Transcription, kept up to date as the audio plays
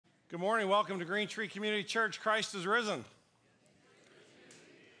Good morning. Welcome to Green Tree Community Church. Christ is risen.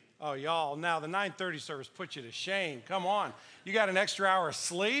 Oh, y'all, now the 9:30 service put you to shame. Come on. You got an extra hour of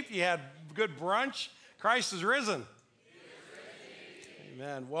sleep. You had good brunch. Christ is risen.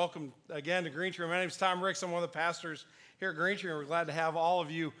 Amen. Welcome again to Green Tree. My name is Tom Ricks. I'm one of the pastors here at Green Tree, and we're glad to have all of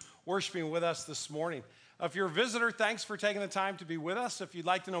you worshiping with us this morning. If you're a visitor, thanks for taking the time to be with us. If you'd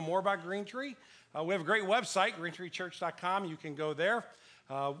like to know more about Green Tree, we have a great website, greentreechurch.com. You can go there.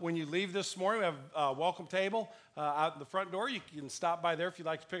 When you leave this morning, we have a welcome table out the front door. You can stop by there if you'd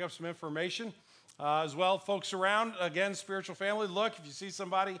like to pick up some information. As well, folks around, again, spiritual family, look, if you see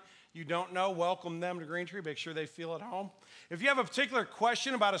somebody you don't know, welcome them to Green Tree. Make sure they feel at home. If you have a particular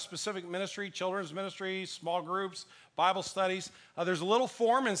question about a specific ministry, children's ministry, small groups, Bible studies, there's a little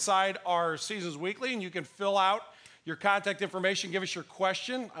form inside our Seasons Weekly, and you can fill out your contact information, give us your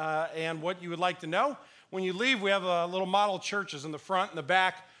question and what you would like to know. When you leave, we have a little model churches in the front and the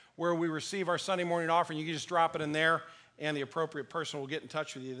back where we receive our Sunday morning offering. You can just drop it in there, and the appropriate person will get in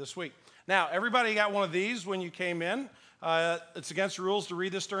touch with you this week. Now, everybody got one of these when you came in. It's against the rules to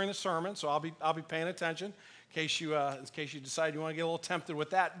read this during the sermon, so I'll be paying attention in case you decide you want to get a little tempted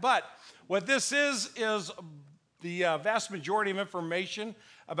with that. But what this is the vast majority of information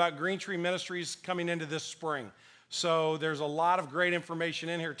about Green Tree Ministries coming into this spring. So there's a lot of great information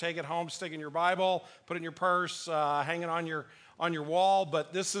in here. Take it home, stick it in your Bible, put it in your purse, hang it on your wall.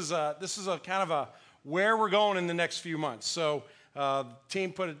 But this is a kind of a where we're going in the next few months. So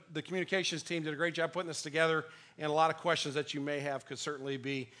the communications team did a great job putting this together, and a lot of questions that you may have could certainly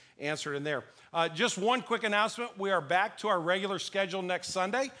be answered in there. Just one quick announcement: we are back to our regular schedule next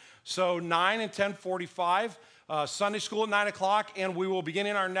Sunday. So 9 and 10:45. Sunday school at 9 o'clock, and we will begin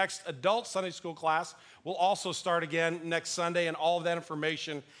in our next adult Sunday school class. We'll also start again next Sunday, and all of that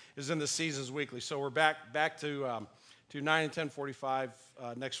information is in the Seasons Weekly. So we're back to 9 and 10:45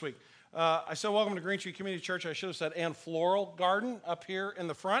 next week. I said welcome to Green Tree Community Church. I should have said and Floral Garden up here in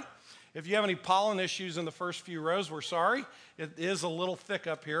the front. If you have any pollen issues in the first few rows, we're sorry. It is a little thick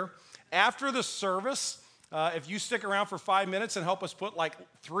up here. After the service, if you stick around for 5 minutes and help us put like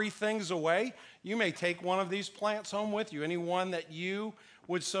 3 things away, you may take one of these plants home with you, any one that you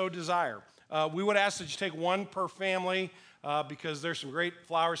would so desire. We would ask that you take one per family because there's some great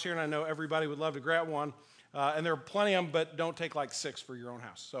flowers here, and I know everybody would love to grab one. And there are plenty of them, but don't take like 6 for your own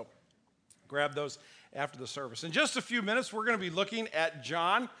house. So grab those after the service. In just a few minutes, we're going to be looking at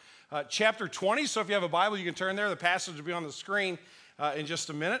John chapter 20. So if you have a Bible, you can turn there. The passage will be on the screen in just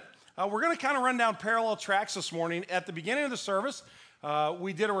a minute. We're going to kind of run down parallel tracks this morning. At the beginning of the service,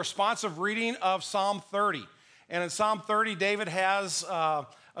 we did a responsive reading of Psalm 30. And in Psalm 30, David has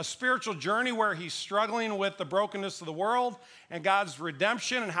a spiritual journey where he's struggling with the brokenness of the world and God's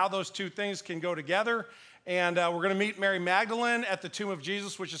redemption and how those two things can go together. And we're going to meet Mary Magdalene at the tomb of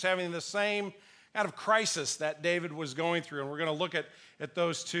Jesus, which is having the same kind of crisis that David was going through. And we're going to look at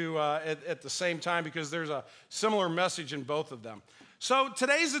those two at the same time because there's a similar message in both of them. So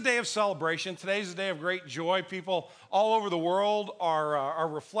today's a day of celebration. Today's a day of great joy. People all over the world are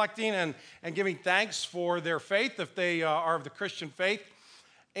reflecting and giving thanks for their faith if they are of the Christian faith.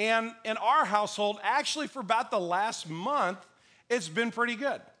 And in our household, actually for about the last month, it's been pretty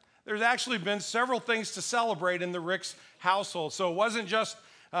good. There's actually been several things to celebrate in the Ricks household. So it wasn't just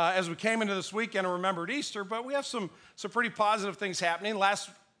as we came into this weekend and remembered Easter, but we have some pretty positive things happening.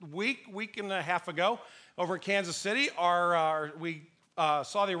 Last week and a half ago, over in Kansas City, we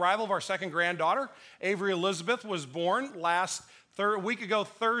saw the arrival of our second granddaughter. Avery Elizabeth was born a week ago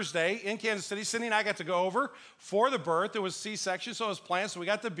Thursday in Kansas City. Cindy and I got to go over for the birth. It was C-section, so it was planned, so we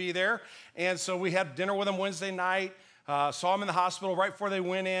got to be there. And so we had dinner with them Wednesday night, saw them in the hospital right before they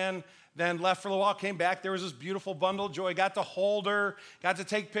went in, then left for a little while, came back. There was this beautiful bundle of joy. Got to hold her, got to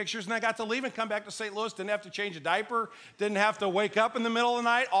take pictures, and I got to leave and come back to St. Louis. Didn't have to change a diaper, didn't have to wake up in the middle of the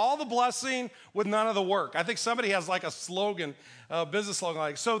night. All the blessing with none of the work. I think somebody has like a slogan, business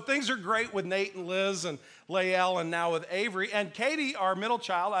slogan. So things are great with Nate and Liz and Lael and now with Avery. And Katie, our middle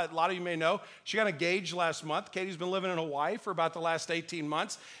child, a lot of you may know, she got engaged last month. Katie's been living in Hawaii for about the last 18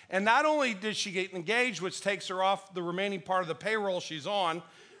 months. And not only did she get engaged, which takes her off the remaining part of the payroll she's on,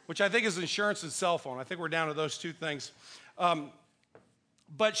 which I think is insurance and cell phone. I think we're down to those two things.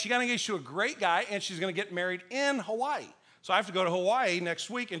 But she got engaged to a great guy, and she's going to get married in Hawaii. So I have to go to Hawaii next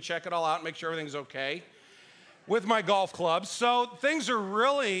week and check it all out and make sure everything's okay with my golf club. So things are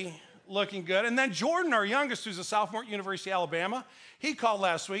really looking good. And then Jordan, our youngest, who's a sophomore at University of Alabama, he called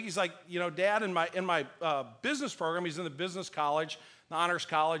last week. He's like, Dad, in my business program, he's in the business college, the honors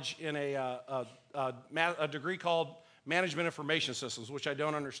college, in a degree called management information systems, which I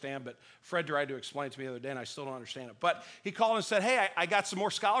don't understand, but Fred tried to explain it to me the other day, and I still don't understand it. But he called and said, hey, I got some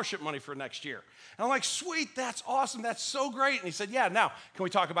more scholarship money for next year. And I'm like, sweet, that's awesome, that's so great. And he said, yeah, now, can we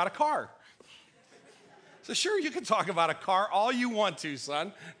talk about a car? So sure, you can talk about a car all you want to,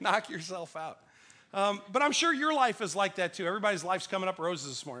 son. Knock yourself out. But I'm sure your life is like that too. Everybody's life's coming up roses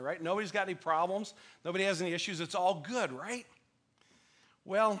this morning, right? Nobody's got any problems. Nobody has any issues. It's all good, right?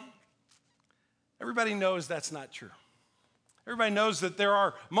 Well, everybody knows that's not true. Everybody knows that there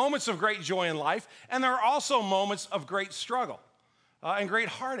are moments of great joy in life, and there are also moments of great struggle and great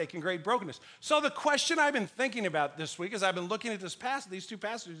heartache and great brokenness. So the question I've been thinking about this week as I've been looking at these two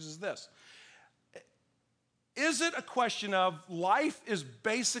passages is this. Is it a question of life is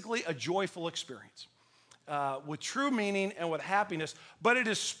basically a joyful experience with true meaning and with happiness, but it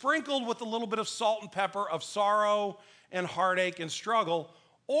is sprinkled with a little bit of salt and pepper of sorrow and heartache and struggle,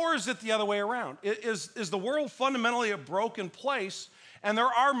 or is it the other way around? Is the world fundamentally a broken place, and there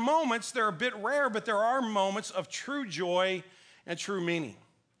are moments, they're a bit rare, but there are moments of true joy and true meaning?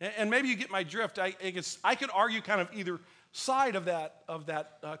 And maybe you get my drift. I could argue kind of either side of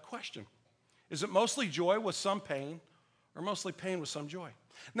that question. Is it mostly joy with some pain, or mostly pain with some joy?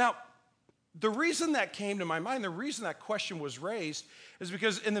 Now, the reason that came to my mind, the reason that question was raised, is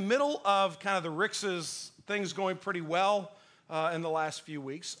because in the middle of kind of the Rick's things going pretty well in the last few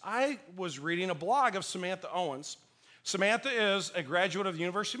weeks, I was reading a blog of Samantha Owens. Samantha is a graduate of the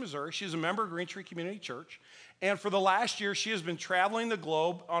University of Missouri. She's a member of Green Tree Community Church. And for the last year, she has been traveling the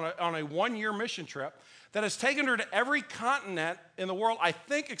globe on a one-year mission trip that has taken her to every continent in the world, I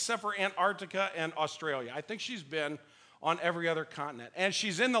think, except for Antarctica and Australia. I think she's been on every other continent. And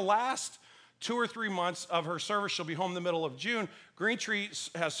she's in the last 2 or 3 months of her service. She'll be home in the middle of June. Green Tree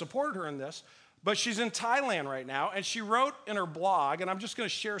has supported her in this, but she's in Thailand right now. And she wrote in her blog, and I'm just going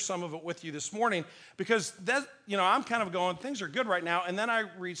to share some of it with you this morning, because that, I'm kind of going, things are good right now. And then I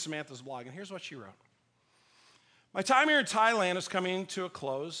read Samantha's blog, and here's what she wrote. My time here in Thailand is coming to a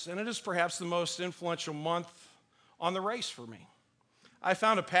close, and it is perhaps the most influential month on the race for me. I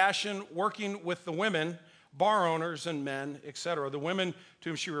found a passion working with the women, bar owners and men, etc. The women to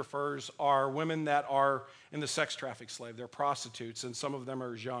whom she refers are women that are in the sex traffic slave. They're prostitutes, and some of them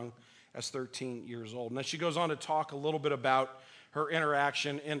are as young as 13 years old. And then she goes on to talk a little bit about her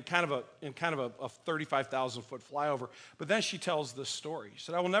interaction in kind of a 35,000-foot flyover. But then she tells this story. She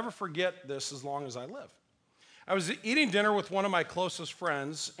said, I will never forget this as long as I live. I was eating dinner with one of my closest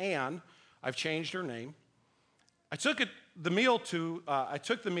friends, Anne. I've changed her name. I took the meal to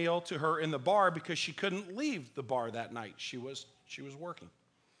her in the bar because she couldn't leave the bar that night. She was working.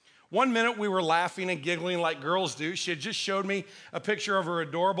 One minute we were laughing and giggling like girls do. She had just showed me a picture of her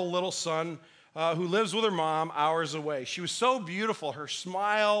adorable little son who lives with her mom hours away. She was so beautiful. Her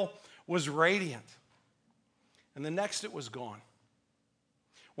smile was radiant. And the next it was gone.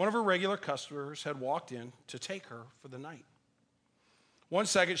 One of her regular customers had walked in to take her for the night. 1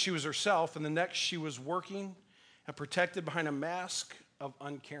 second she was herself, and the next she was working and protected behind a mask of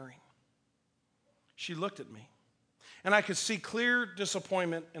uncaring. She looked at me, and I could see clear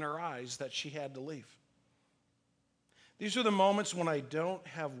disappointment in her eyes that she had to leave. These are the moments when I don't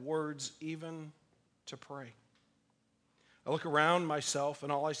have words even to pray. I look around myself,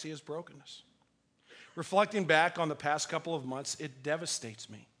 and all I see is brokenness. Reflecting back on the past couple of months, it devastates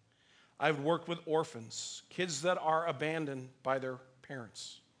me. I've worked with orphans, kids that are abandoned by their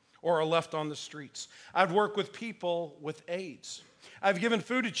parents or are left on the streets. I've worked with people with AIDS. I've given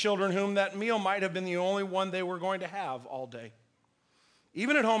food to children whom that meal might have been the only one they were going to have all day.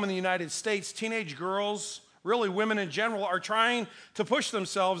 Even at home in the United States, teenage girls, really women in general, are trying to push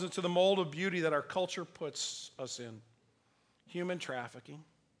themselves into the mold of beauty that our culture puts us in. Human trafficking,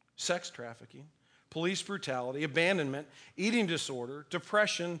 sex trafficking, police brutality, abandonment, eating disorder,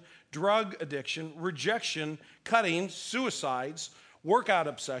 depression, drug addiction, rejection, cutting, suicides, workout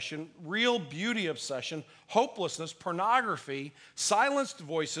obsession, real beauty obsession, hopelessness, pornography, silenced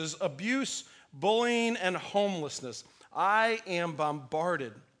voices, abuse, bullying, and homelessness. I am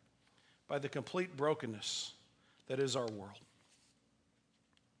bombarded by the complete brokenness that is our world.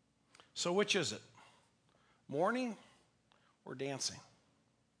 So which is it? Mourning or dancing?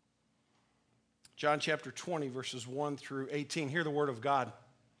 John chapter 20, verses 1 through 18. Hear the word of God.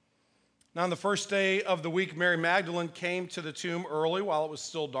 Now on the first day of the week, Mary Magdalene came to the tomb early while it was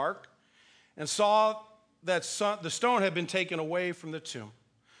still dark and saw that the stone had been taken away from the tomb.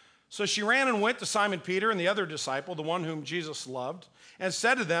 So she ran and went to Simon Peter and the other disciple, the one whom Jesus loved, and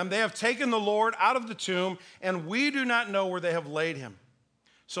said to them, they have taken the Lord out of the tomb, and we do not know where they have laid him.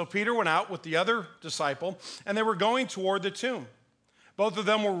 So Peter went out with the other disciple, and they were going toward the tomb. Both of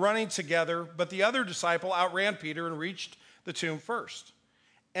them were running together, but the other disciple outran Peter and reached the tomb first.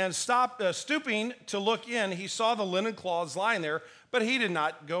 And stooping to look in, he saw the linen cloths lying there, but he did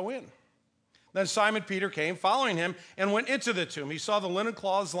not go in. Then Simon Peter came, following him, and went into the tomb. He saw the linen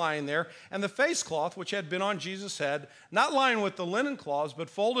cloths lying there, and the face cloth which had been on Jesus' head, not lying with the linen cloths, but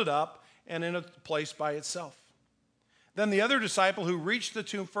folded up and in a place by itself. Then the other disciple who reached the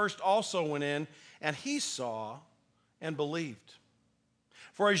tomb first also went in, and he saw and believed.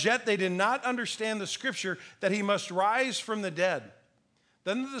 For as yet they did not understand the scripture that he must rise from the dead.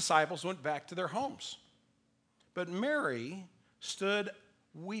 Then the disciples went back to their homes. But Mary stood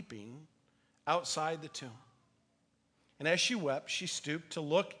weeping outside the tomb. And as she wept, she stooped to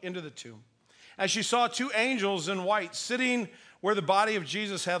look into the tomb. As she saw two angels in white sitting where the body of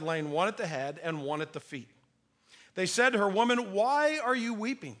Jesus had lain, one at the head and one at the feet. They said to her, "Woman, why are you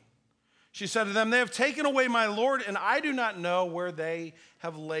weeping?" She said to them, "They have taken away my Lord, and I do not know where they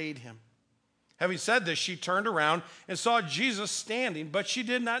have laid him." Having said this, she turned around and saw Jesus standing, but she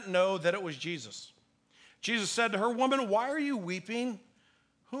did not know that it was Jesus. Jesus said to her, "Woman, why are you weeping?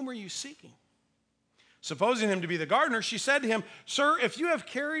 Whom are you seeking?" Supposing him to be the gardener, she said to him, "Sir, if you have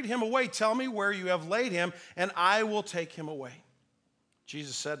carried him away, tell me where you have laid him, and I will take him away."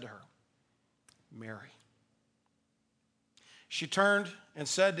 Jesus said to her, "Mary." She turned and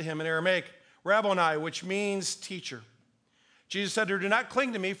said to him in Aramaic, "Rabboni," which means teacher. Jesus said to her, "Do not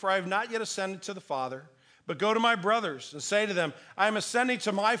cling to me, for I have not yet ascended to the Father, but go to my brothers and say to them, I am ascending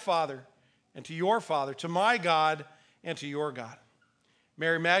to my Father and to your Father, to my God and to your God."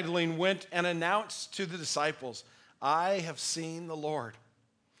 Mary Magdalene went and announced to the disciples, "I have seen the Lord,"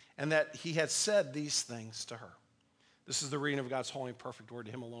 and that he had said these things to her. This is the reading of God's holy and perfect word.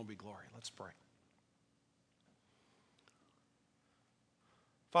 To him alone be glory. Let's pray.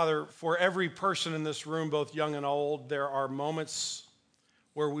 Father, for every person in this room, both young and old, there are moments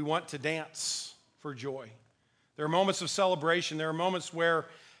where we want to dance for joy. There are moments of celebration. There are moments where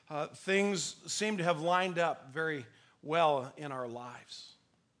things seem to have lined up very well in our lives.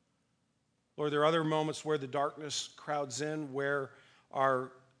 Lord, there are other moments where the darkness crowds in, where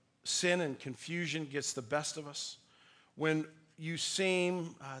our sin and confusion gets the best of us, when you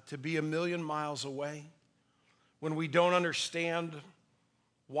seem to be a million miles away, when we don't understand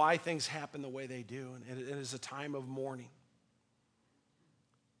why things happen the way they do, and it is a time of mourning.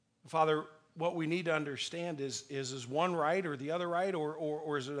 Father, what we need to understand is one right or the other right,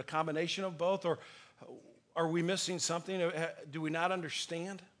 or is it a combination of both, or are we missing something? Do we not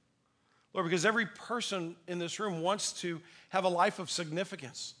understand? Lord, because every person in this room wants to have a life of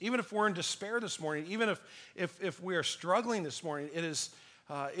significance. Even if we're in despair this morning, even if we are struggling this morning, it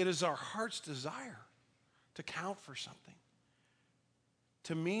is our heart's desire to count for something,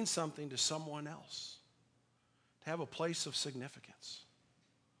 to mean something to someone else, to have a place of significance.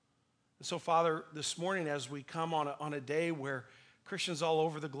 And so, Father, this morning as we come on a day where Christians all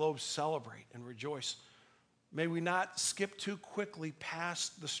over the globe celebrate and rejoice, may we not skip too quickly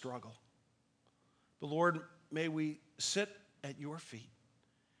past the struggle. But Lord, may we sit at your feet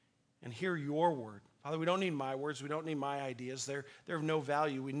and hear your word. Father, we don't need my words. We don't need my ideas. They're of no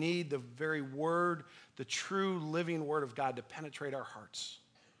value. We need the very word, the true living word of God to penetrate our hearts.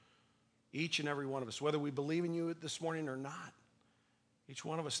 Each and every one of us, whether we believe in you this morning or not, each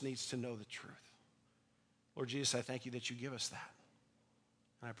one of us needs to know the truth. Lord Jesus, I thank you that you give us that.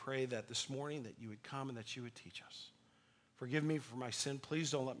 And I pray that this morning that you would come and that you would teach us. Forgive me for my sin. Please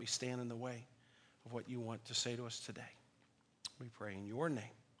don't let me stand in the way of what you want to say to us today. We pray in your name.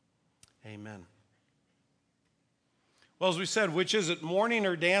 Amen. Well, as we said, which is it, mourning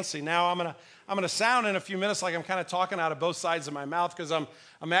or dancing? Now, I'm gonna sound in a few minutes like I'm kind of talking out of both sides of my mouth, because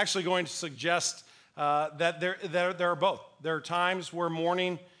I'm actually going to suggest that there are both. There are times where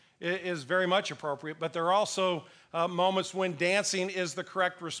mourning is very much appropriate, but there are also moments when dancing is the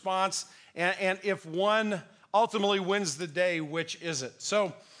correct response. And if one ultimately wins the day, which is it?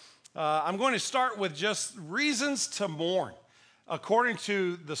 So I'm going to start with just reasons to mourn, according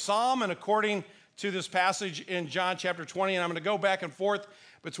to the Psalm and according to this passage in John chapter 20, and I'm going to go back and forth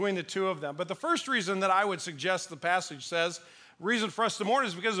between the two of them. But the first reason that I would suggest the passage says, reason for us to mourn,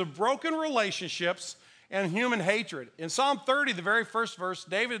 is because of broken relationships and human hatred. In Psalm 30, the very first verse,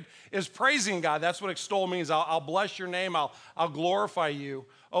 David is praising God. That's what extol means. I'll bless your name. I'll glorify you,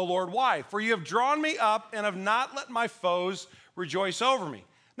 O Lord. Why? For you have drawn me up and have not let my foes rejoice over me.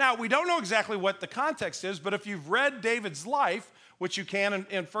 Now, we don't know exactly what the context is, but if you've read David's life, which you can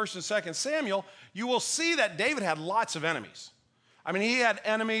in 1 and 2 Samuel, you will see that David had lots of enemies. I mean, he had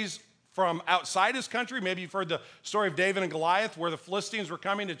enemies from outside his country. Maybe you've heard the story of David and Goliath, where the Philistines were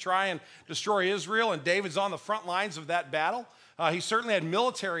coming to try and destroy Israel, and David's on the front lines of that battle. He certainly had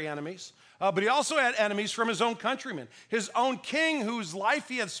military enemies, but he also had enemies from his own countrymen. His own king, whose life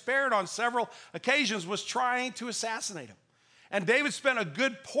he had spared on several occasions, was trying to assassinate him. And David spent a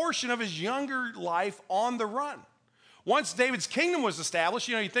good portion of his younger life on the run. Once David's kingdom was established,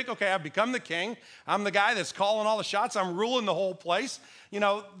 you think, okay, I've become the king. I'm the guy that's calling all the shots. I'm ruling the whole place.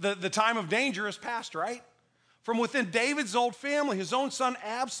 The time of danger is past, right? From within David's old family, his own son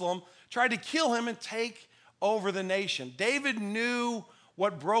Absalom tried to kill him and take over the nation. David knew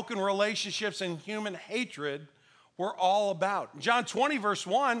what broken relationships and human hatred were all about. In John 20, verse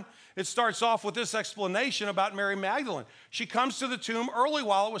 1, it starts off with this explanation about Mary Magdalene. She comes to the tomb early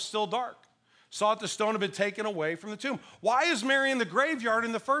while it was still dark, saw that the stone had been taken away from the tomb. Why is Mary in the graveyard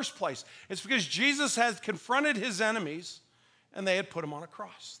in the first place? It's because Jesus had confronted his enemies, and they had put him on a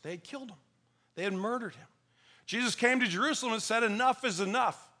cross. They had killed him. They had murdered him. Jesus came to Jerusalem and said, enough is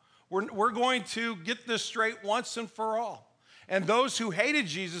enough. We're going to get this straight once and for all. And those who hated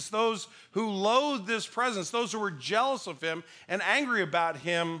Jesus, those who loathed his presence, those who were jealous of him and angry about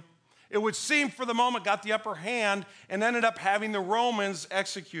him, it would seem for the moment got the upper hand and ended up having the Romans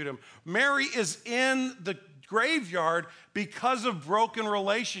execute him. Mary is in the graveyard because of broken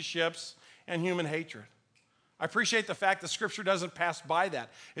relationships and human hatred. I appreciate the fact that Scripture doesn't pass by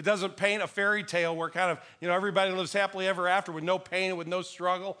that. It doesn't paint a fairy tale where kind of, everybody lives happily ever after with no pain and with no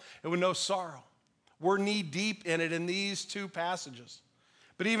struggle and with no sorrow. We're knee deep in it in these two passages.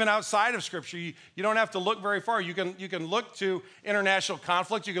 But even outside of Scripture, you don't have to look very far. You can look to international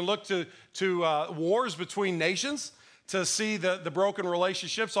conflict. You can look to wars between nations to see the broken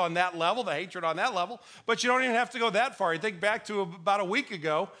relationships on that level, the hatred on that level. But you don't even have to go that far. You think back to about a week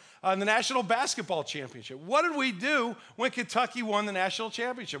ago in the National Basketball Championship. What did we do when Kentucky won the national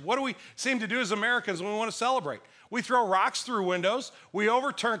championship? What do we seem to do as Americans when we want to celebrate? We throw rocks through windows, we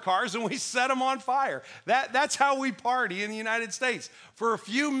overturn cars, and we set them on fire. That's how we party in the United States. For a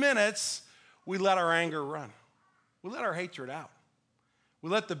few minutes, we let our anger run. We let our hatred out. We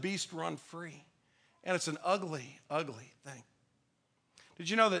let the beast run free. And it's an ugly, ugly thing. Did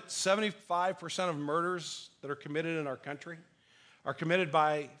you know that 75% of murders that are committed in our country are committed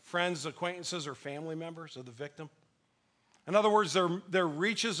by friends, acquaintances, or family members of the victim? In other words, there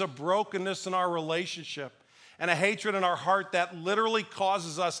reaches a brokenness in our relationship and a hatred in our heart that literally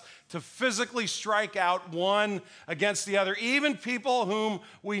causes us to physically strike out one against the other, even people whom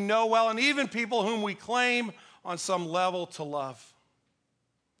we know well and even people whom we claim on some level to love.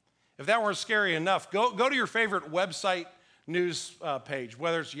 If that weren't scary enough, go to your favorite website news page,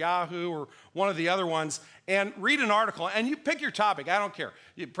 whether it's Yahoo or one of the other ones, and read an article, and you pick your topic. I don't care.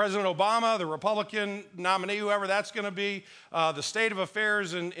 President Obama, the Republican nominee, whoever that's going to be, the state of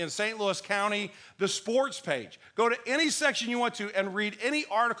affairs in St. Louis County, the sports page. Go to any section you want to and read any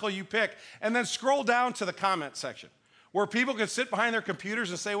article you pick, and then scroll down to the comment section, where people can sit behind their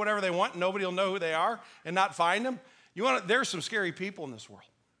computers and say whatever they want, and nobody will know who they are and not find them. There's some scary people in this world.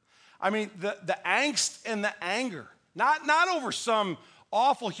 I mean, the angst and the anger, not over some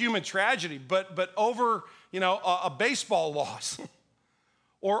awful human tragedy, but over, a baseball loss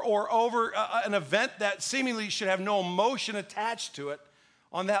or over an event that seemingly should have no emotion attached to it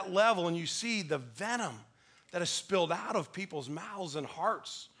on that level. And you see the venom that is spilled out of people's mouths and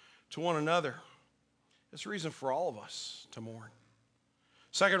hearts to one another. It's a reason for all of us to mourn.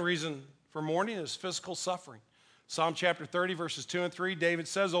 Second reason for mourning is physical suffering. Psalm chapter 30, verses 2 and 3, David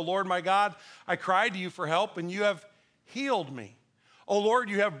says, O Lord my God, I cried to you for help, and you have healed me. O Lord,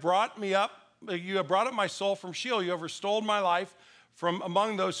 you have brought up my soul from Sheol. You have restored my life from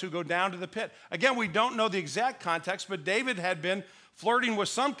among those who go down to the pit. Again, we don't know the exact context, but David had been flirting with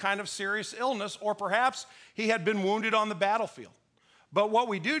some kind of serious illness, or perhaps he had been wounded on the battlefield. But what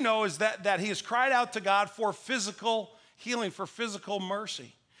we do know is that he has cried out to God for physical healing, for physical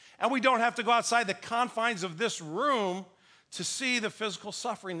mercy. And we don't have to go outside the confines of this room to see the physical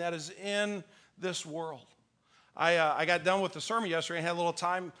suffering that is in this world. I got done with the sermon yesterday and had a little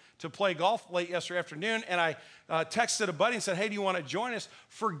time to play golf late yesterday afternoon, and I texted a buddy and said, hey, do you want to join us?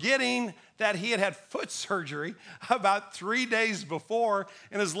 Forgetting that he had foot surgery about 3 days before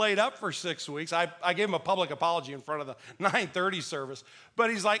and is laid up for 6 weeks. I gave him a public apology in front of the 9:30 service, but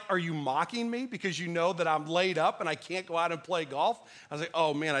he's like, are you mocking me because you know that I'm laid up and I can't go out and play golf? I was like,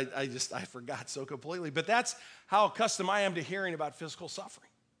 oh man, I forgot so completely. But that's how accustomed I am to hearing about physical suffering.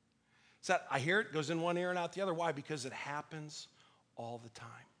 So I hear it, goes in one ear and out the other. Why? Because it happens all the time.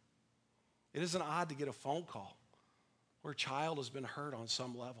 It isn't odd to get a phone call where a child has been hurt on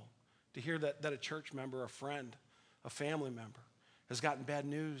some level, to hear that a church member, a friend, a family member has gotten bad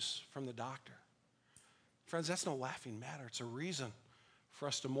news from the doctor. Friends, that's no laughing matter. It's a reason for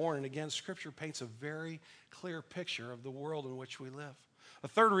us to mourn. And again, Scripture paints a very clear picture of the world in which we live. A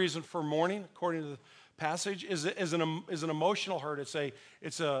third reason for mourning, according to the passage, is an emotional hurt.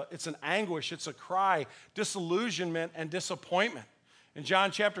 It's an anguish. It's a cry, disillusionment, and disappointment. In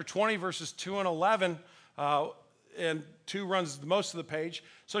John chapter 20, verses 2 and 11, and 2 runs most of the page.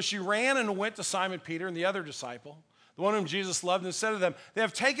 So she ran and went to Simon Peter and the other disciple, the one whom Jesus loved, and said to them, they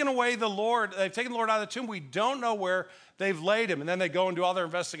have taken away the Lord. They've taken the Lord out of the tomb. We don't know where they've laid him. And then they go and do all their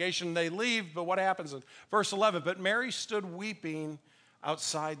investigation. And they leave. But what happens in verse 11? But Mary stood weeping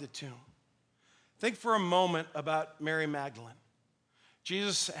outside the tomb. Think for a moment about Mary Magdalene.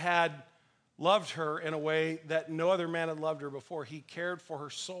 Jesus had loved her in a way that no other man had loved her before. He cared for her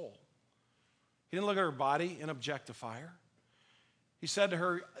soul. He didn't look at her body and objectify her. He said to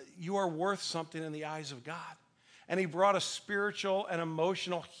her, you are worth something in the eyes of God. And he brought a spiritual and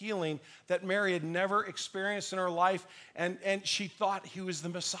emotional healing that Mary had never experienced in her life, and she thought he was the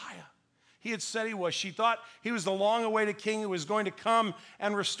Messiah. He had said he was. She thought he was the long-awaited king who was going to come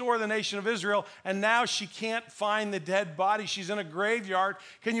and restore the nation of Israel, and now she can't find the dead body. She's in a graveyard.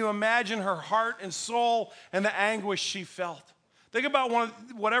 Can you imagine her heart and soul and the anguish she felt? Think about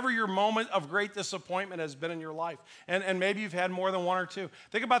whatever your moment of great disappointment has been in your life. And maybe you've had more than one or two.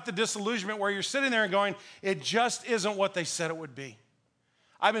 Think about the disillusionment where you're sitting there and going, it just isn't what they said it would be.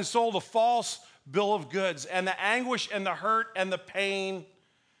 I've been sold a false bill of goods, and the anguish and the hurt and the pain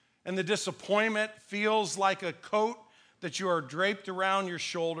and the disappointment feels like a coat that you are draped around your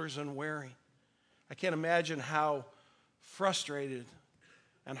shoulders and wearing. I can't imagine how frustrated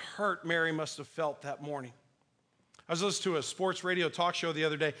and hurt Mary must have felt that morning. I was listening to a sports radio talk show the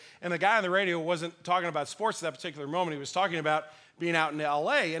other day, and the guy on the radio wasn't talking about sports at that particular moment. He was talking about being out in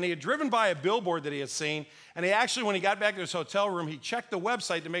L.A., and he had driven by a billboard that he had seen, and he actually, when he got back to his hotel room, he checked the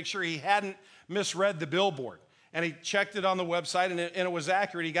website to make sure he hadn't misread the billboard. And he checked it on the website, and it was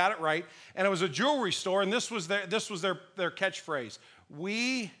accurate. He got it right. And it was a jewelry store, and this was their catchphrase.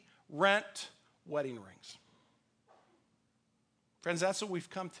 We rent wedding rings. Friends, that's what we've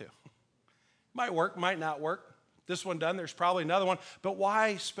come to. Might work, might not work. This one done, there's probably another one. But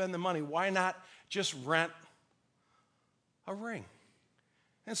why spend the money? Why not just rent a ring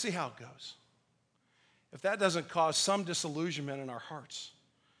and see how it goes? If that doesn't cause some disillusionment in our hearts,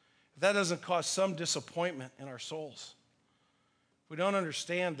 if that doesn't cause some disappointment in our souls, if we don't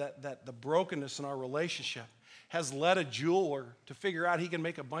understand that the brokenness in our relationship has led a jeweler to figure out he can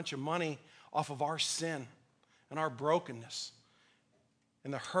make a bunch of money off of our sin and our brokenness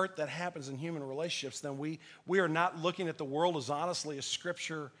and the hurt that happens in human relationships, then we are not looking at the world as honestly as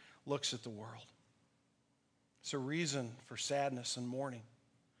Scripture looks at the world. It's a reason for sadness and mourning.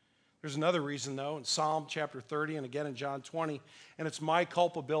 There's another reason, though, in Psalm chapter 30 and again in John 20, and it's my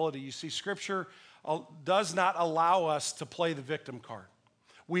culpability. You see, Scripture does not allow us to play the victim card.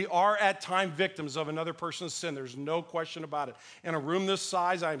 We are at times victims of another person's sin. There's no question about it. In a room this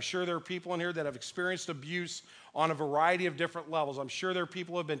size, I'm sure there are people in here that have experienced abuse on a variety of different levels. I'm sure there are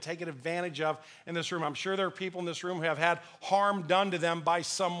people who have been taken advantage of in this room. I'm sure there are people in this room who have had harm done to them by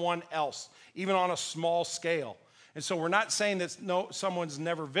someone else, even on a small scale. And so we're not saying that someone's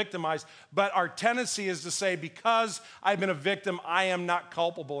never victimized, but our tendency is to say, because I've been a victim, I am not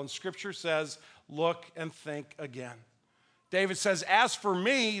culpable. And Scripture says, look and think again. David says, as for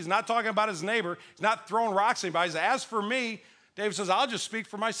me, he's not talking about his neighbor. He's not throwing rocks at anybody. He says, as for me, David says, I'll just speak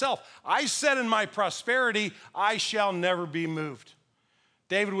for myself. I said in my prosperity, I shall never be moved.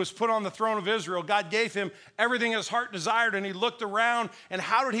 David was put on the throne of Israel. God gave him everything his heart desired, and he looked around, and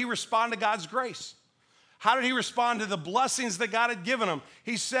how did he respond to God's grace? How did he respond to the blessings that God had given him?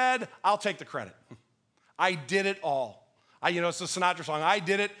 He said, I'll take the credit. I did it all. It's a Sinatra song. I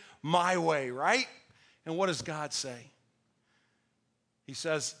did it my way, right? And what does God say? He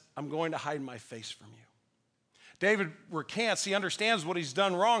says, I'm going to hide my face from you. David recants. He understands what he's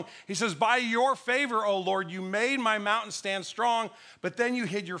done wrong. He says, by your favor, O Lord, you made my mountain stand strong, but then you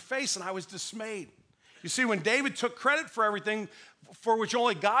hid your face, and I was dismayed. You see, when David took credit for everything for which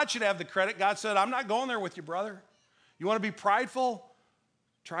only God should have the credit, God said, I'm not going there with you, brother. You want to be prideful?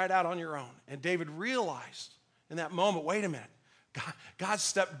 Try it out on your own. And David realized in that moment, wait a minute, God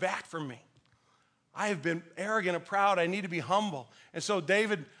stepped back from me. I have been arrogant and proud. I need to be humble. And so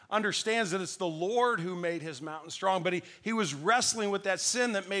David understands that it's the Lord who made his mountain strong, but he was wrestling with that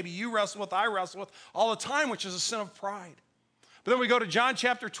sin that maybe you wrestle with, I wrestle with all the time, which is a sin of pride. But then we go to John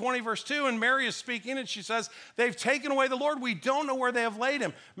chapter 20, verse 2, and Mary is speaking, and she says, they've taken away the Lord. We don't know where they have laid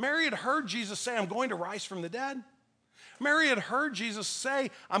him. Mary had heard Jesus say, I'm going to rise from the dead. Mary had heard Jesus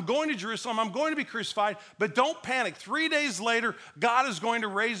say, I'm going to Jerusalem, I'm going to be crucified, but don't panic. 3 days later, God is going to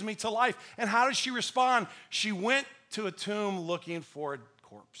raise me to life. And how did she respond? She went to a tomb looking for a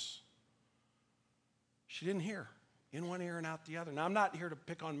corpse. She didn't hear in one ear and out the other. Now, I'm not here to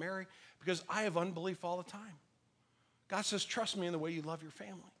pick on Mary because I have unbelief all the time. God says, trust me in the way you love your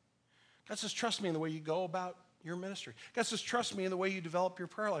family. God says, trust me in the way you go about your ministry. God says, trust me in the way you develop your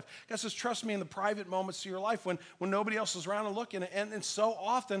prayer life. God says, trust me in the private moments of your life when nobody else is around and looking. And so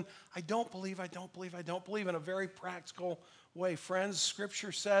often, I don't believe in a very practical way. Friends,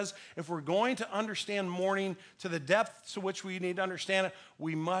 Scripture says if we're going to understand mourning to the depth to which we need to understand it,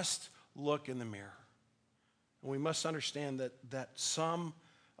 we must look in the mirror. And we must understand that some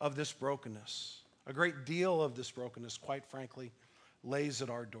of this brokenness, a great deal of this brokenness, quite frankly, lays at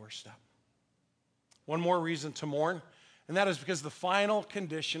our doorstep. One more reason to mourn, and that is because the final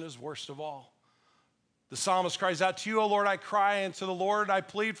condition is worst of all. The psalmist cries out, to you, O Lord, I cry, and to the Lord I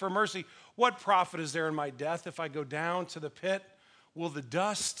plead for mercy. What profit is there in my death? If I go down to the pit, will the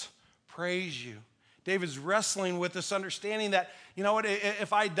dust praise you? David's wrestling with this understanding that, you know what,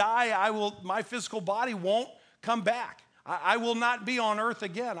 if I die, my physical body won't come back. I will not be on earth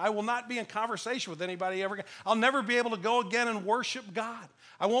again. I will not be in conversation with anybody ever again. I'll never be able to go again and worship God.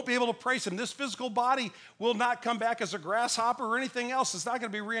 I won't be able to praise him. This physical body will not come back as a grasshopper or anything else. It's not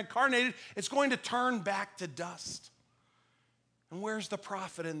going to be reincarnated. It's going to turn back to dust. And where's the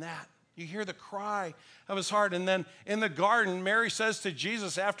profit in that? You hear the cry of his heart. And then in the garden, Mary says to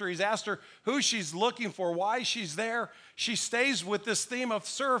Jesus, after he's asked her who she's looking for, why she's there, she stays with this theme of,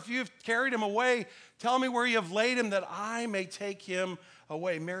 sir, if you've carried him away, tell me where you have laid him that I may take him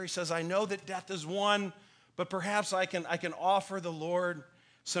away. Mary says, I know that death is won, but perhaps I can offer the Lord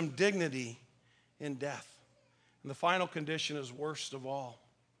some dignity in death. And the final condition is worst of all.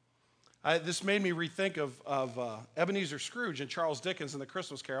 This made me rethink of Ebenezer Scrooge and Charles Dickens in The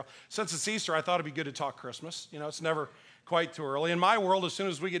Christmas Carol. Since it's Easter, I thought it'd be good to talk Christmas. You know, it's never quite too early. In my world, as soon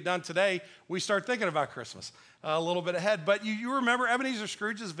as we get done today, we start thinking about Christmas a little bit ahead. But you remember Ebenezer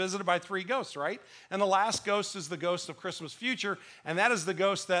Scrooge is visited by 3 ghosts, right? And the last ghost is the ghost of Christmas future, and that is the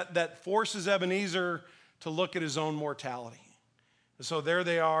ghost that forces Ebenezer to look at his own mortality. And so there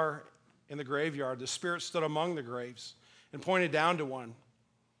they are in the graveyard. The spirit stood among the graves and pointed down to one.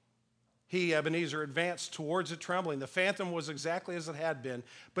 He, Ebenezer, advanced towards it trembling. The phantom was exactly as it had been,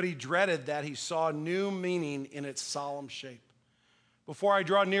 but he dreaded that he saw new meaning in its solemn shape. Before I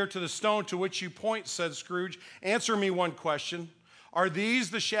draw near to the stone to which you point, said Scrooge, answer me one question. Are these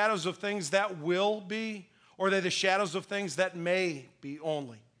the shadows of things that will be, or are they the shadows of things that may be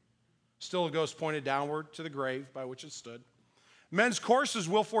only? Still the ghost pointed downward to the grave by which it stood. Men's courses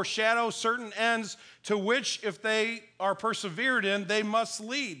will foreshadow certain ends to which, if they are persevered in, they must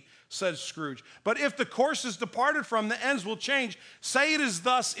lead, said Scrooge. But if the course is departed from, the ends will change. Say it is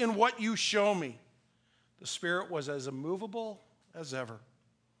thus in what you show me. The spirit was as immovable as ever.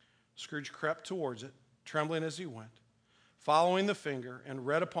 Scrooge crept towards it, trembling as he went, following the finger, and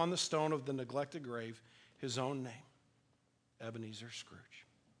read upon the stone of the neglected grave his own name, Ebenezer Scrooge.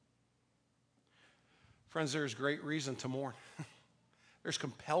 Friends, there's great reason to mourn. There's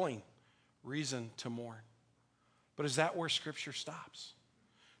compelling reason to mourn. But is that where Scripture stops?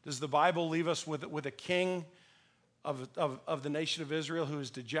 Does the Bible leave us with a king of the nation of Israel who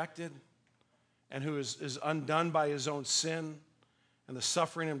is dejected and who is undone by his own sin and the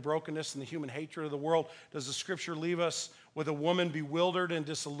suffering and brokenness and the human hatred of the world? Does the Scripture leave us with a woman bewildered and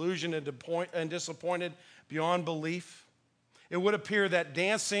disillusioned and disappointed beyond belief? It would appear that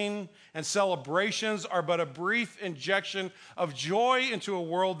dancing and celebrations are but a brief injection of joy into a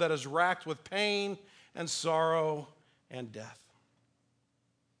world that is racked with pain and sorrow and death.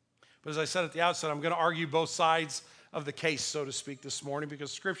 But as I said at the outset, I'm going to argue both sides of the case, so to speak, this morning,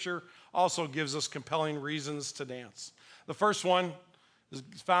 because Scripture also gives us compelling reasons to dance. The first one is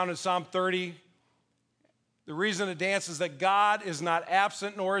found in Psalm 30. The reason to dance is that God is not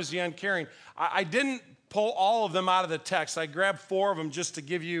absent, nor is he uncaring. I didn't pull all of them out of the text. I grabbed 4 of them just to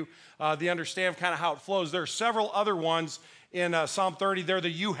give you the understanding of kind of how it flows. There are several other ones in Psalm 30. They're the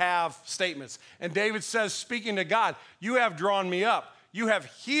you have statements. And David says, speaking to God, you have drawn me up. You have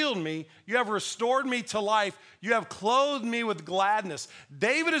healed me. You have restored me to life. You have clothed me with gladness.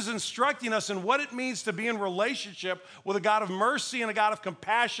 David is instructing us in what it means to be in relationship with a God of mercy and a God of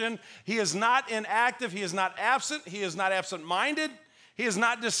compassion. He is not inactive. He is not absent. He is not absent-minded. He is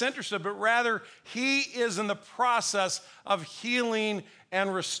not disinterested, but rather he is in the process of healing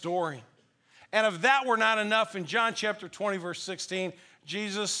and restoring. And if that were not enough, in John chapter 20, verse 16,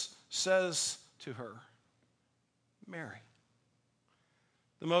 Jesus says to her, Mary.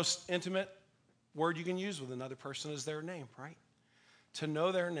 The most intimate word you can use with another person is their name, right? To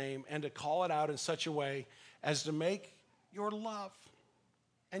know their name and to call it out in such a way as to make your love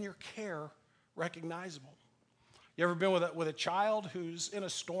and your care recognizable. You ever been with a child who's in a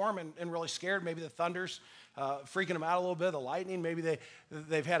storm and really scared? Maybe the thunder's freaking them out a little bit, the lightning. Maybe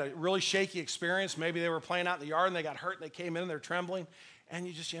they've had a really shaky experience. Maybe they were playing out in the yard and they got hurt and they came in and they're trembling. And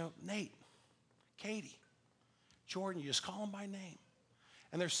you just, Nate, Katie, Jordan, you just call them by name.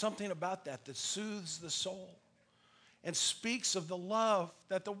 And there's something about that soothes the soul and speaks of the love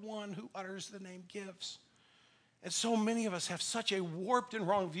that the one who utters the name gives. And so many of us have such a warped and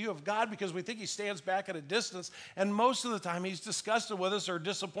wrong view of God because we think he stands back at a distance. And most of the time he's disgusted with us or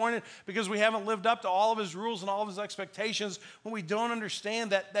disappointed because we haven't lived up to all of his rules and all of his expectations. When we don't understand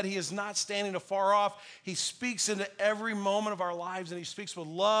that he is not standing afar off, he speaks into every moment of our lives, and he speaks with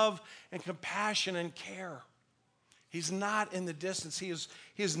love and compassion and care. He's not in the distance. He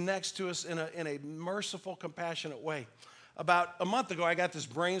is next to us in a merciful, compassionate way. About a month ago, I got this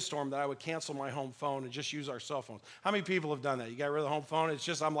brainstorm that I would cancel my home phone and just use our cell phones. How many people have done that? You got rid of the home phone? It's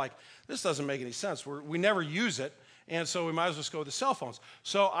just, I'm like, this doesn't make any sense. We never use it, and so we might as well just go with the cell phones.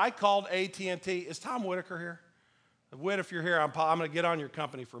 So I called AT&T. Is Tom Whitaker here? Whit, if you're here, I'm going to get on your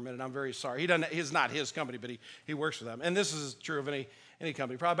company for a minute. I'm very sorry. It's not his company, but he works for them. And this is true of any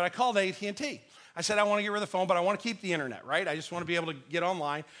company probably. But I called AT&T. I said, I want to get rid of the phone, but I want to keep the internet, right? I just want to be able to get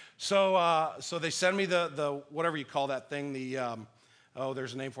online. So they send me the whatever you call that thing,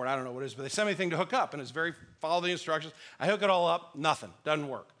 there's a name for it. I don't know what it is, but they send me a thing to hook up, and it's follow the instructions. I hook it all up, nothing, doesn't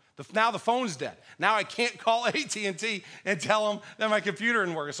work. Now the phone's dead. Now I can't call AT&T and tell them that my computer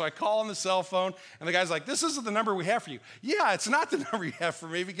isn't working. So I call on the cell phone, and the guy's like, this isn't the number we have for you. Yeah, it's not the number you have for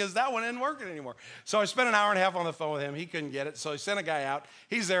me because that one isn't working anymore. So I spent an hour and a half on the phone with him. He couldn't get it. So he sent a guy out.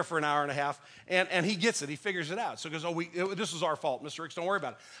 He's there for an hour and a half, and he gets it. He figures it out. So he goes, this was our fault. Mr. Ricks, don't worry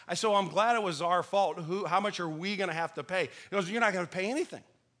about it. I said, well, I'm glad it was our fault. How much are we going to have to pay? He goes, you're not going to pay anything.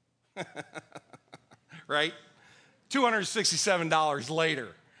 Right? $267 later.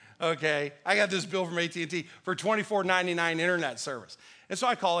 Okay, I got this bill from AT&T for $24.99 internet service. And so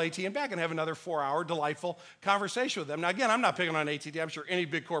I call AT&T back and have another 4-hour delightful conversation with them. Now, again, I'm not picking on AT&T. I'm sure any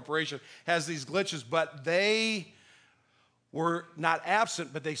big corporation has these glitches, but they were not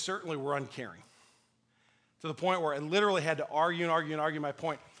absent, but they certainly were uncaring to the point where I literally had to argue my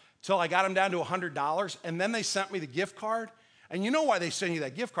point until I got them down to $100, and then they sent me the gift card. And you know why they send you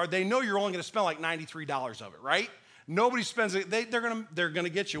that gift card? They know you're only going to spend like $93 of it, right? Nobody spends it. They're going to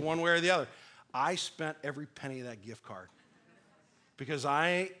get you one way or the other. I spent every penny of that gift card because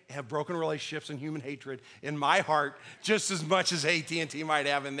I have broken relationships and human hatred in my heart just as much as AT&T might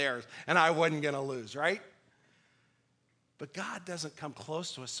have in theirs, and I wasn't going to lose, right? But God doesn't come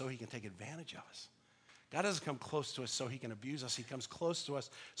close to us so he can take advantage of us. God doesn't come close to us so he can abuse us. He comes close to us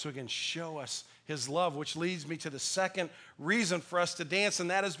so he can show us his love, which leads me to the second reason for us to dance, and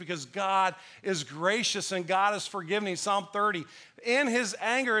that is because God is gracious and God is forgiving. Psalm 30, in his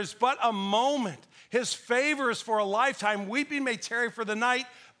anger is but a moment. His favor is for a lifetime. Weeping may tarry for the night,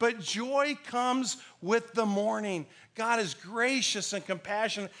 but joy comes with the morning. God is gracious and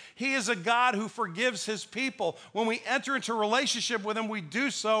compassionate. He is a God who forgives his people. When we enter into a relationship with him, we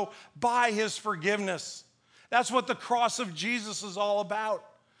do so by his forgiveness. That's what the cross of Jesus is all about.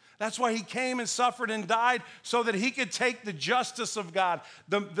 That's why he came and suffered and died, so that he could take the justice of God,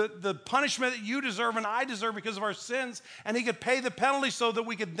 the punishment that you deserve and I deserve because of our sins, and he could pay the penalty so that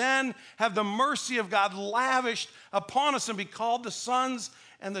we could then have the mercy of God lavished upon us and be called the sons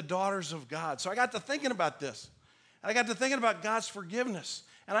and the daughters of God. So I got to thinking about this. I got to thinking about God's forgiveness.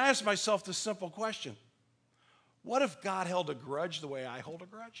 And I asked myself this simple question. What if God held a grudge the way I hold a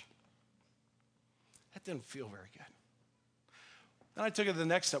grudge? That didn't feel very good. Then I took it to the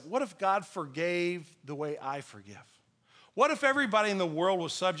next step. What if God forgave the way I forgive? What if everybody in the world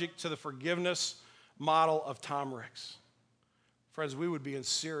was subject to the forgiveness model of Tom Ricks? Friends, we would be in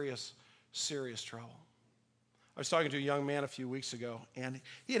serious, serious trouble. I was talking to a young man a few weeks ago, and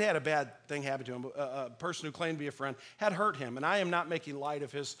he had a bad thing happen to him. A person who claimed to be a friend had hurt him, and I am not making light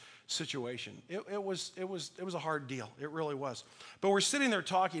of his situation. It was a hard deal. It really was. But we're sitting there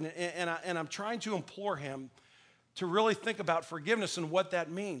talking, and I'm trying to implore him to really think about forgiveness and what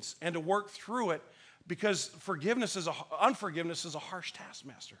that means, and to work through it, because unforgiveness is a harsh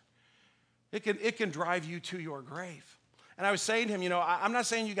taskmaster. It can drive you to your grave. And I was saying to him, I'm not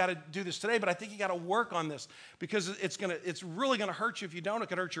saying you got to do this today, but I think you got to work on this, because it's really going to hurt you if you don't. It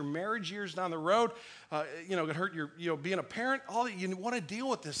could hurt your marriage years down the road. It could hurt your being a parent. All that you want to deal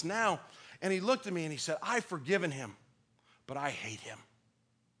with this now. And he looked at me and he said, I've forgiven him, but I hate him.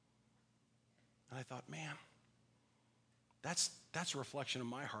 And I thought, man, that's a reflection of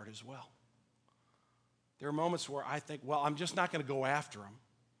my heart as well. There are moments where I think, well, I'm just not going to go after them.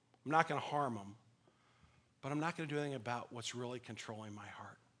 I'm not going to harm them. But I'm not going to do anything about what's really controlling my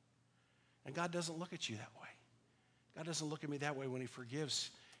heart. And God doesn't look at you that way. God doesn't look at me that way when he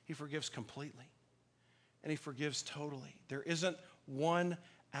forgives. He forgives completely. And he forgives totally. There isn't 1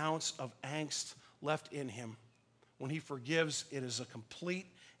 ounce of angst left in him. When he forgives, it is a complete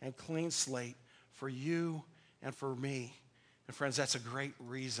and clean slate for you and for me. And friends, that's a great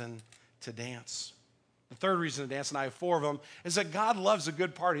reason to dance. The third reason to dance, and I have 4 of them, is that God loves a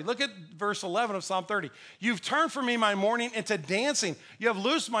good party. Look at verse 11 of Psalm 30. You've turned for me my mourning into dancing. You have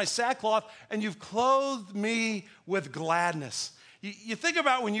loosed my sackcloth, and you've clothed me with gladness. You think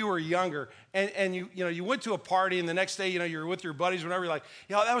about when you were younger and you went to a party and the next day, you were with your buddies, whenever you're like,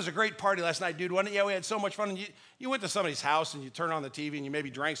 that was a great party last night, dude, wasn't it? Yeah, we had so much fun. And you went to somebody's house and you turned on the TV and you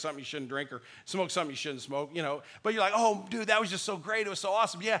maybe drank something you shouldn't drink or smoked something you shouldn't smoke, But you're like, oh, dude, that was just so great. It was so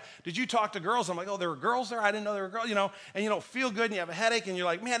awesome. Yeah. Did you talk to girls? I'm like, oh, there were girls there? I didn't know there were girls, And you don't feel good and you have a headache and you're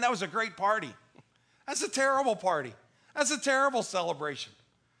like, man, that was a great party. That's a terrible party. That's a terrible celebration.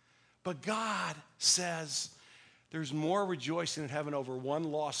 But God says, there's more rejoicing in heaven over 1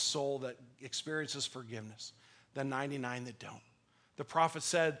 lost soul that experiences forgiveness than 99 that don't. The prophet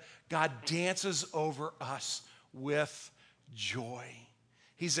said, God dances over us with joy.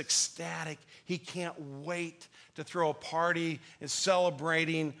 He's ecstatic. He can't wait to throw a party and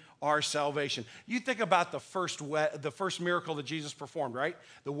celebrating our salvation. You think about the first miracle that Jesus performed, right?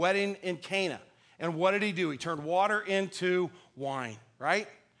 The wedding in Cana. And what did he do? He turned water into wine, right?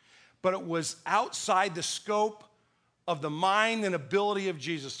 But it was outside the scope of the mind and ability of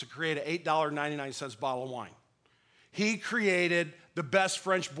Jesus to create an $8.99 bottle of wine. He created the best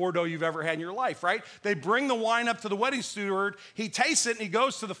French Bordeaux you've ever had in your life, right? They bring the wine up to the wedding steward. He tastes it and he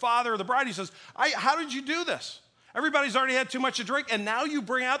goes to the father of the bride. He says, how did you do this? Everybody's already had too much to drink and now you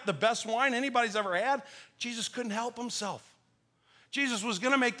bring out the best wine anybody's ever had? Jesus couldn't help himself. Jesus was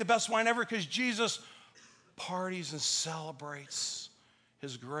going to make the best wine ever because Jesus parties and celebrates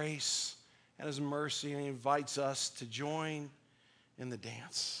his grace and his mercy, and he invites us to join in the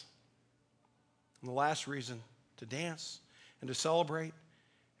dance. And the last reason to dance and to celebrate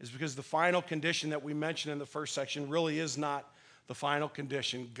is because the final condition that we mentioned in the first section really is not the final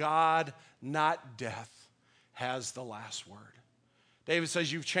condition. God, not death, has the last word. David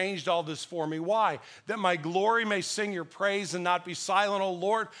says, you've changed all this for me. Why? That my glory may sing your praise and not be silent, O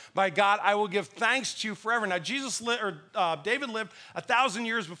Lord. My God, I will give thanks to you forever. Now, David lived 1,000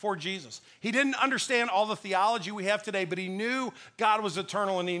 years before Jesus. He didn't understand all the theology we have today, but he knew God was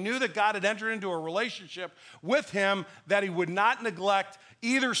eternal, and he knew that God had entered into a relationship with him that he would not neglect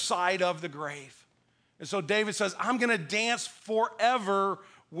either side of the grave. And so David says, I'm going to dance forever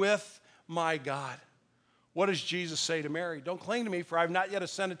with my God. What does Jesus say to Mary? Don't cling to me, for I have not yet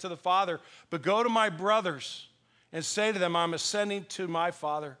ascended to the Father, but go to my brothers and say to them, I'm ascending to my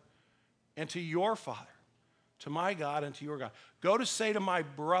Father and to your Father, to my God and to your God. Go to say to my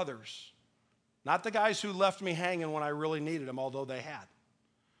brothers, not the guys who left me hanging when I really needed them, although they had.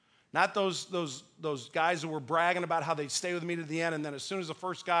 Not those guys who were bragging about how they'd stay with me to the end, and then as soon as the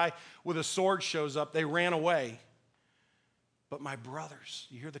first guy with a sword shows up, they ran away. But my brothers,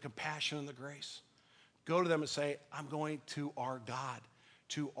 you hear the compassion and the grace. Go to them and say, I'm going to our God,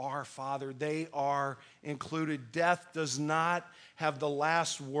 to our Father. They are included. Death does not have the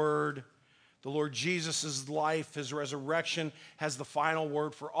last word. The Lord Jesus' life, his resurrection, has the final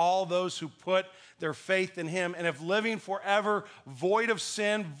word for all those who put their faith in him. And if living forever void of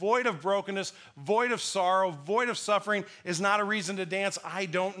sin, void of brokenness, void of sorrow, void of suffering is not a reason to dance, I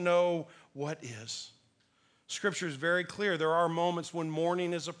don't know what is. Scripture is very clear. There are moments when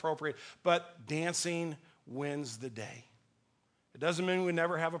mourning is appropriate, but dancing wins the day. It doesn't mean we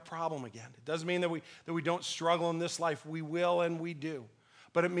never have a problem again. It doesn't mean that we don't struggle in this life. We will and we do.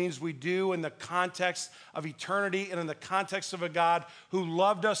 But it means we do in the context of eternity and in the context of a God who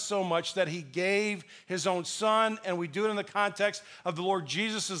loved us so much that he gave his own son, and we do it in the context of the Lord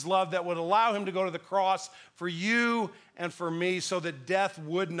Jesus' love that would allow him to go to the cross for you and for me so that death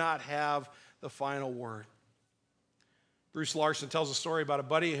would not have the final word. Bruce Larson tells a story about a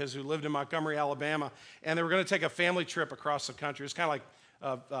buddy of his who lived in Montgomery, Alabama, and they were going to take a family trip across the country. It's kind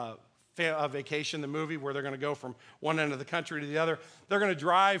of like a Vacation, the movie, where they're going to go from one end of the country to the other. They're going to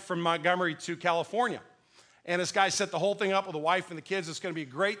drive from Montgomery to California. And this guy set the whole thing up with the wife and the kids. It's going to be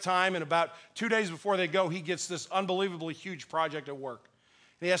a great time. And about 2 days before they go, he gets this unbelievably huge project at work.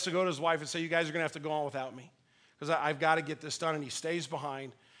 And he has to go to his wife and say, you guys are going to have to go on without me because I've got to get this done. And he stays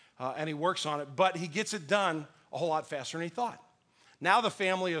behind and he works on it. But he gets it done a whole lot faster than he thought. Now the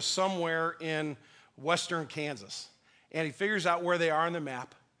family is somewhere in western Kansas. And he figures out where they are on the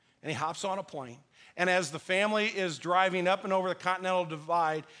map. And he hops on a plane. And as the family is driving up and over the Continental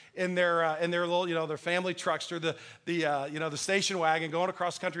Divide in their little, their family truckster, the station wagon going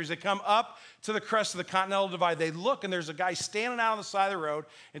across country, as they come up to the crest of the Continental Divide, they look and there's a guy standing out on the side of the road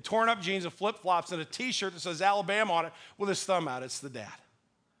in torn up jeans and flip-flops and a t-shirt that says Alabama on it with his thumb out. It's the dad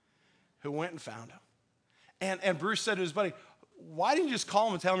who went and found him. And Bruce said to his buddy, why didn't you just call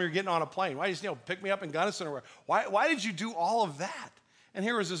him and tell him you're getting on a plane? Why didn't you just, pick me up in Gunnison or where? Why did you do all of that? And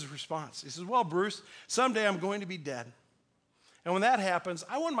here was his response. He says, well, Bruce, someday I'm going to be dead. And when that happens,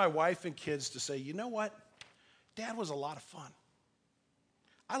 I want my wife and kids to say, you know what? Dad was a lot of fun.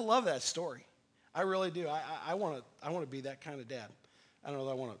 I love that story. I really do. I want to be that kind of dad. I don't know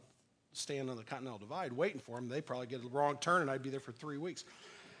that I want to stand on the Continental Divide waiting for him. They'd probably get a wrong turn and I'd be there for 3 weeks.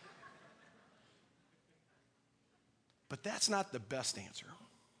 But that's not the best answer.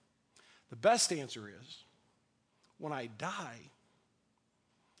 The best answer is, when I die,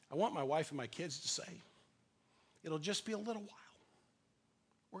 I want my wife and my kids to say, it'll just be a little while.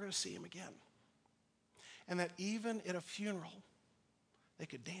 We're going to see him again. And that even at a funeral, they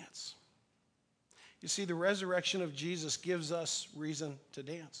could dance. You see, the resurrection of Jesus gives us reason to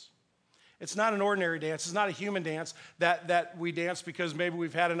dance. It's not an ordinary dance. It's not a human dance that we dance because maybe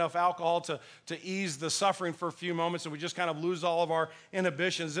we've had enough alcohol to ease the suffering for a few moments and we just kind of lose all of our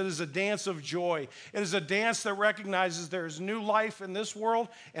inhibitions. It is a dance of joy. It is a dance that recognizes there is new life in this world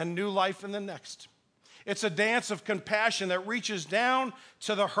and new life in the next. It's a dance of compassion that reaches down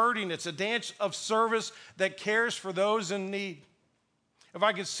to the hurting. It's a dance of service that cares for those in need. If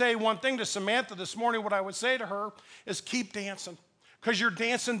I could say one thing to Samantha this morning, what I would say to her is keep dancing. Because you're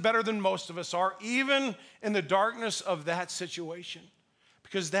dancing better than most of us are, even in the darkness of that situation.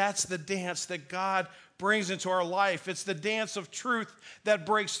 Because that's the dance that God brings into our life. It's the dance of truth that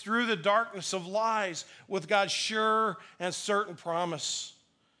breaks through the darkness of lies with God's sure and certain promise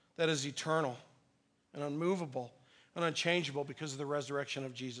that is eternal and unmovable and unchangeable because of the resurrection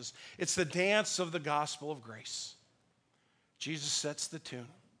of Jesus. It's the dance of the gospel of grace. Jesus sets the tune,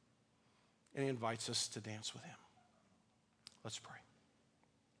 and he invites us to dance with him. Let's pray.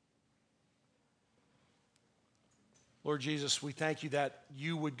 Lord Jesus, we thank you that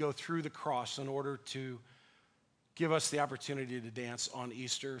you would go through the cross in order to give us the opportunity to dance on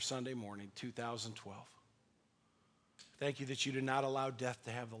Easter Sunday morning, 2012. Thank you that you did not allow death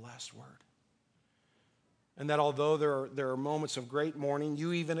to have the last word. And that although there are moments of great mourning,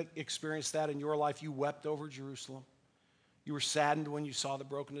 you even experienced that in your life. You wept over Jerusalem. You were saddened when you saw the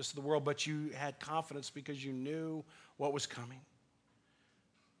brokenness of the world, but you had confidence because you knew what was coming.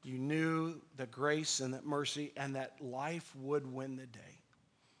 You knew that grace and that mercy and that life would win the day.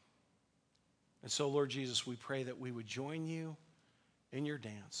 And so, Lord Jesus, we pray that we would join you in your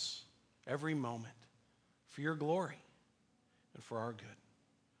dance every moment for your glory and for our good.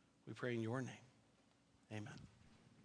 We pray in your name. Amen.